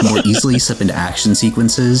allows him to more easily slip into action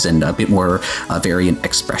sequences and a bit more variant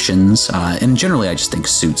expressions. And generally, I just think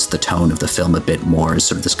suits the tone of the film a bit more as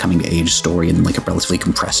sort of this coming-of-age story in like a relatively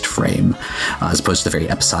compressed frame, as opposed to the very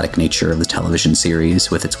episodic nature of the television series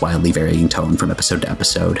with its wildly varying tone from episode to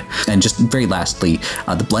episode. And just very lastly,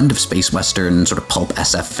 the blend of space western, sort of pulp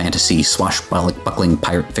SF fantasy, swashbuckling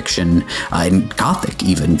pirate fiction, and gothic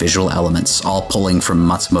even visual elements, all pulling from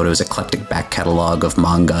Matsumoto's eclectic back catalog of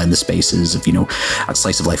manga in the spaces of,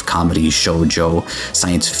 slice-of-life comedies, shoujo,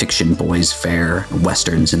 science fiction, boys' fare,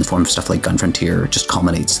 westerns in the form of stuff like Gun Frontier, just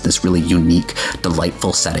culminates this really unique,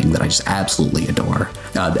 delightful setting that I just absolutely adore.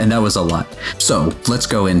 And that was a lot. So let's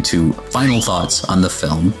go into final thoughts on the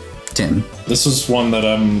film. Tim. This was one that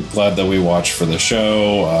I'm glad that we watched for the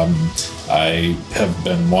show. I have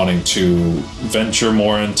been wanting to venture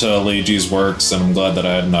more into Leiji's works, and I'm glad that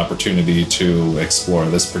I had an opportunity to explore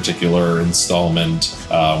this particular installment,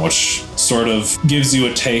 which sort of gives you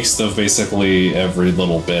a taste of basically every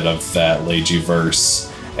little bit of that Leiji verse,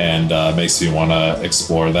 and makes you want to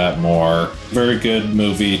explore that more. Very good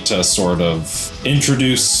movie to sort of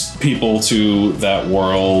introduce people to that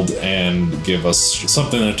world and give us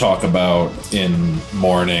something to talk about in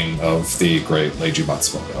mourning of the great Leiji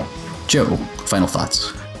Matsumoto. Joe, final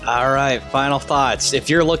thoughts. All right, final thoughts. If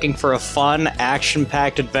you're looking for a fun,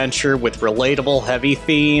 action-packed adventure with relatable, heavy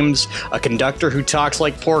themes, a conductor who talks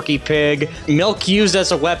like Porky Pig, milk used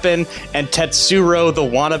as a weapon, and Tetsuro the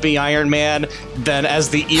wannabe Iron Man, then as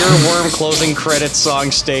the earworm closing credits song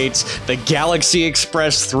states, the Galaxy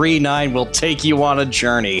Express 39 will take you on a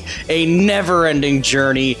journey. A never-ending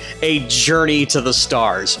journey, a journey to the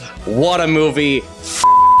stars. What a movie.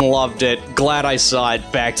 Loved it. Glad I saw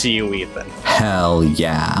it. Back to you, Ethan. Hell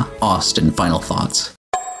yeah. Austin, final thoughts.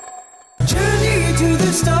 Journey to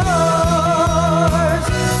the stars.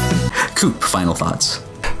 Coop, final thoughts.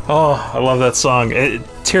 Oh, I love that song. It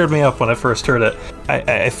teared me up when I first heard it.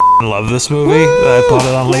 I love this movie. I bought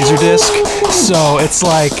it on Laserdisc. So it's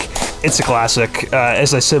like, it's a classic.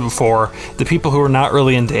 As I said before, the people who are not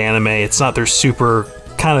really into anime, it's not their super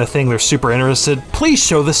kind of thing they're super interested, please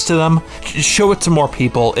show this to them. Show it to more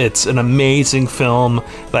people. It's an amazing film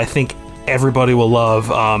that I think everybody will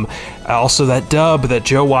love. Also, that dub that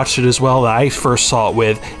Joe watched it as well, that I first saw it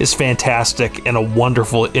with, is fantastic and a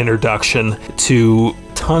wonderful introduction to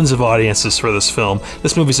tons of audiences for this film.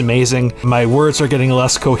 This movie's amazing. My words are getting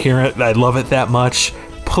less coherent. I love it that much.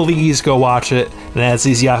 Please go watch it. And as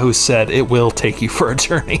these yahoos said, it will take you for a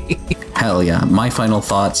journey. Hell yeah. My final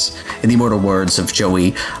thoughts, in the immortal words of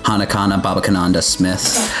Joey Hanakana Babakananda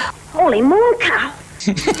Smith. Holy moon cow.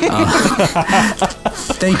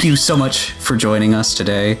 Thank you so much for joining us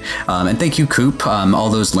today. And thank you, Coop. All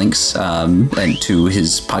those links and to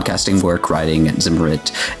his podcasting work, writing at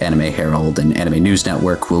Zimmerit, Anime Herald, and Anime News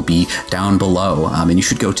Network will be down below. And you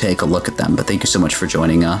should go take a look at them. But thank you so much for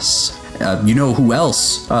joining us. You know who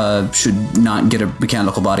else should not get a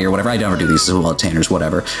mechanical body or whatever? I never do these as well, Tanners,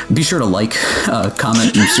 whatever. Be sure to like,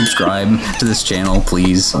 comment, and subscribe to this channel,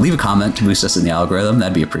 please. Leave a comment to boost us in the algorithm.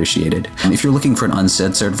 That'd be appreciated. If you're looking for an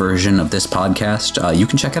uncensored version of this podcast, you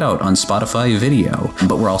can check it out on Spotify Video.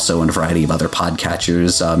 But we're also in a variety of other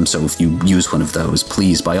podcatchers, so if you use one of those,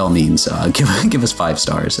 please, by all means, give us 5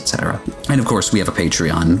 stars, etc. And of course, we have a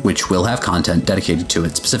Patreon, which will have content dedicated to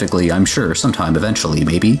it specifically, I'm sure, sometime eventually,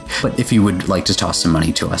 maybe. But if you would like to toss some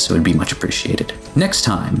money to us, it would be much appreciated. Next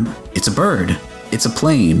time, it's a bird, it's a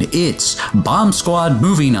plane, it's Bomb Squad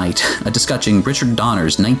Movie Night, discussing Richard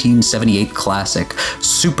Donner's 1978 classic,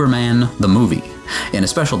 Superman the Movie, in a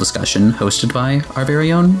special discussion hosted by our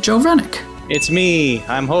very own Joe Rennick. It's me.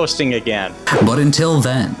 I'm hosting again. But until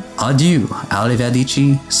then, adieu,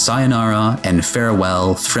 arrivederci, sayonara, and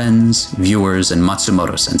farewell, friends, viewers, and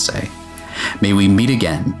Matsumoto-sensei. May we meet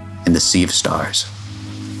again in the Sea of Stars.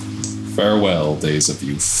 Farewell, days of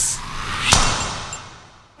youth.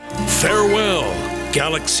 Farewell,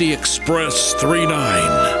 Galaxy Express 39.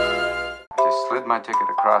 I slid my ticket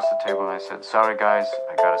across the table and I said, sorry guys,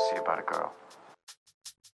 I gotta see about a girl.